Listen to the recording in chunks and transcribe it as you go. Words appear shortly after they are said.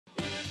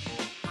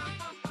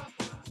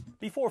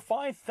Before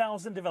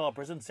 5,000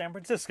 developers in San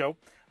Francisco,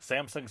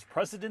 Samsung's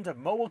president of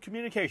mobile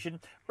communication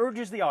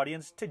urges the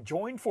audience to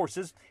join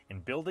forces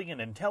in building an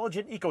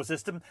intelligent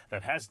ecosystem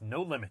that has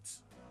no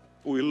limits.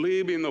 We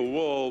live in a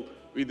world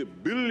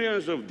with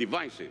billions of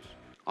devices.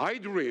 I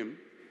dream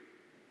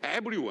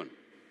everyone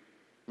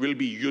will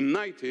be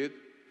united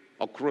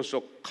across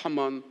a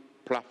common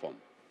platform.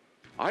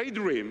 I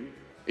dream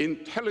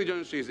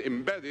intelligence is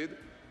embedded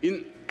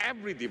in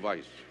every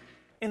device.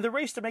 In the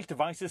race to make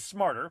devices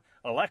smarter,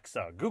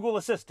 Alexa, Google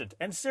Assistant,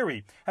 and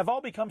Siri have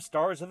all become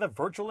stars of the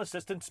virtual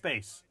assistant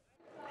space.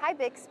 Hi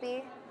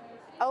Bixby.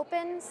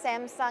 Open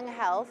Samsung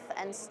Health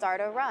and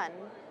start a run.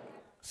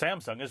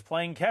 Samsung is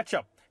playing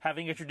catch-up,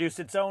 having introduced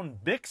its own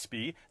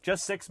Bixby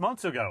just 6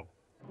 months ago.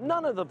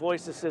 None of the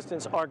voice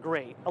assistants are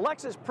great.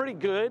 Alexa's pretty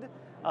good.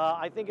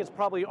 I think it's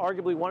probably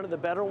arguably one of the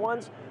better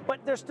ones,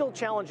 but there's still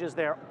challenges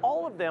there.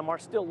 All of them are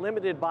still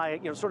limited by,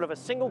 sort of a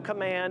single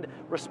command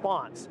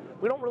response.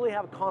 We don't really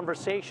have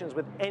conversations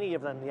with any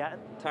of them yet.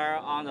 Turn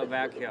on the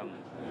vacuum.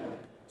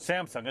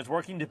 Samsung is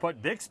working to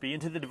put Bixby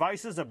into the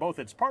devices of both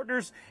its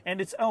partners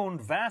and its own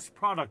vast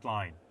product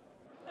line.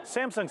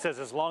 Samsung says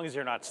as long as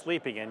you're not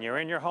sleeping and you're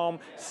in your home,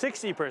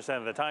 60%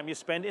 of the time you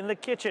spend in the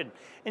kitchen.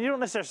 And you don't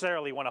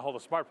necessarily want to hold a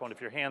smartphone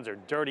if your hands are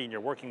dirty and you're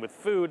working with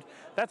food.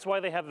 That's why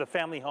they have the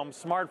Family Home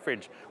Smart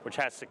Fridge, which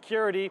has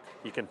security.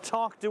 You can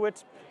talk to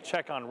it,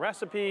 check on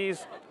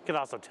recipes. It can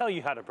also tell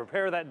you how to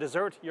prepare that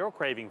dessert you're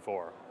craving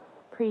for.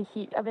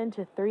 Preheat oven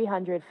to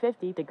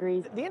 350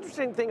 degrees. The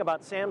interesting thing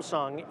about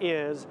Samsung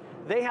is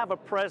they have a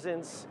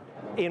presence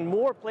in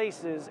more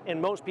places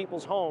in most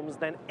people's homes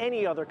than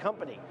any other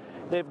company.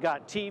 They've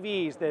got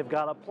TVs, they've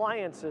got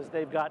appliances,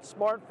 they've got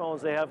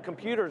smartphones, they have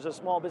computers, a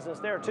small business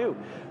there too.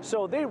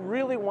 So they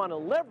really want to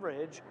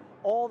leverage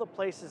all the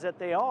places that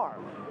they are.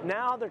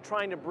 Now they're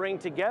trying to bring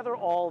together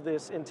all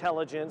this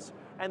intelligence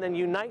and then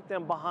unite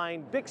them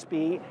behind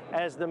Bixby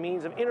as the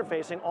means of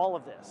interfacing all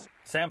of this.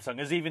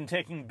 Samsung is even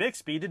taking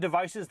Bixby to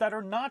devices that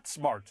are not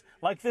smart,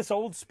 like this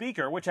old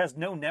speaker which has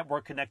no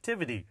network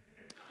connectivity.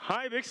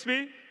 Hi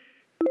Bixby.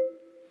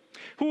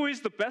 Who is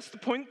the best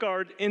point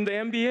guard in the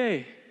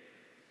NBA?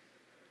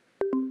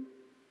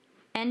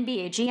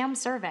 NBA GM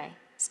survey.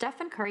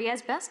 Stephen Curry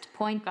as best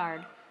point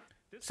guard.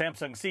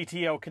 Samsung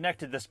CTO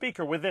connected the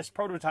speaker with this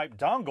prototype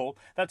dongle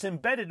that's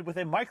embedded with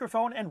a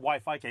microphone and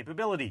Wi-Fi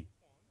capability.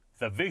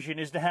 The vision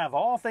is to have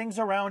all things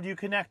around you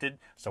connected,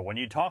 so when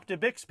you talk to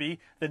Bixby,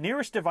 the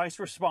nearest device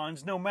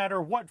responds no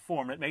matter what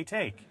form it may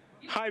take.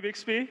 Hi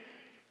Bixby.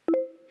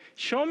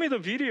 Show me the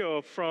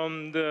video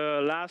from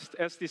the last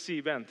SDC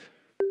event.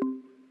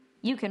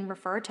 You can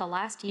refer to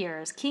last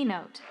year's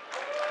keynote.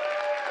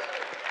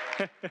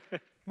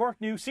 Mark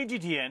New,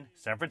 CGTN,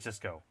 San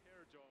Francisco.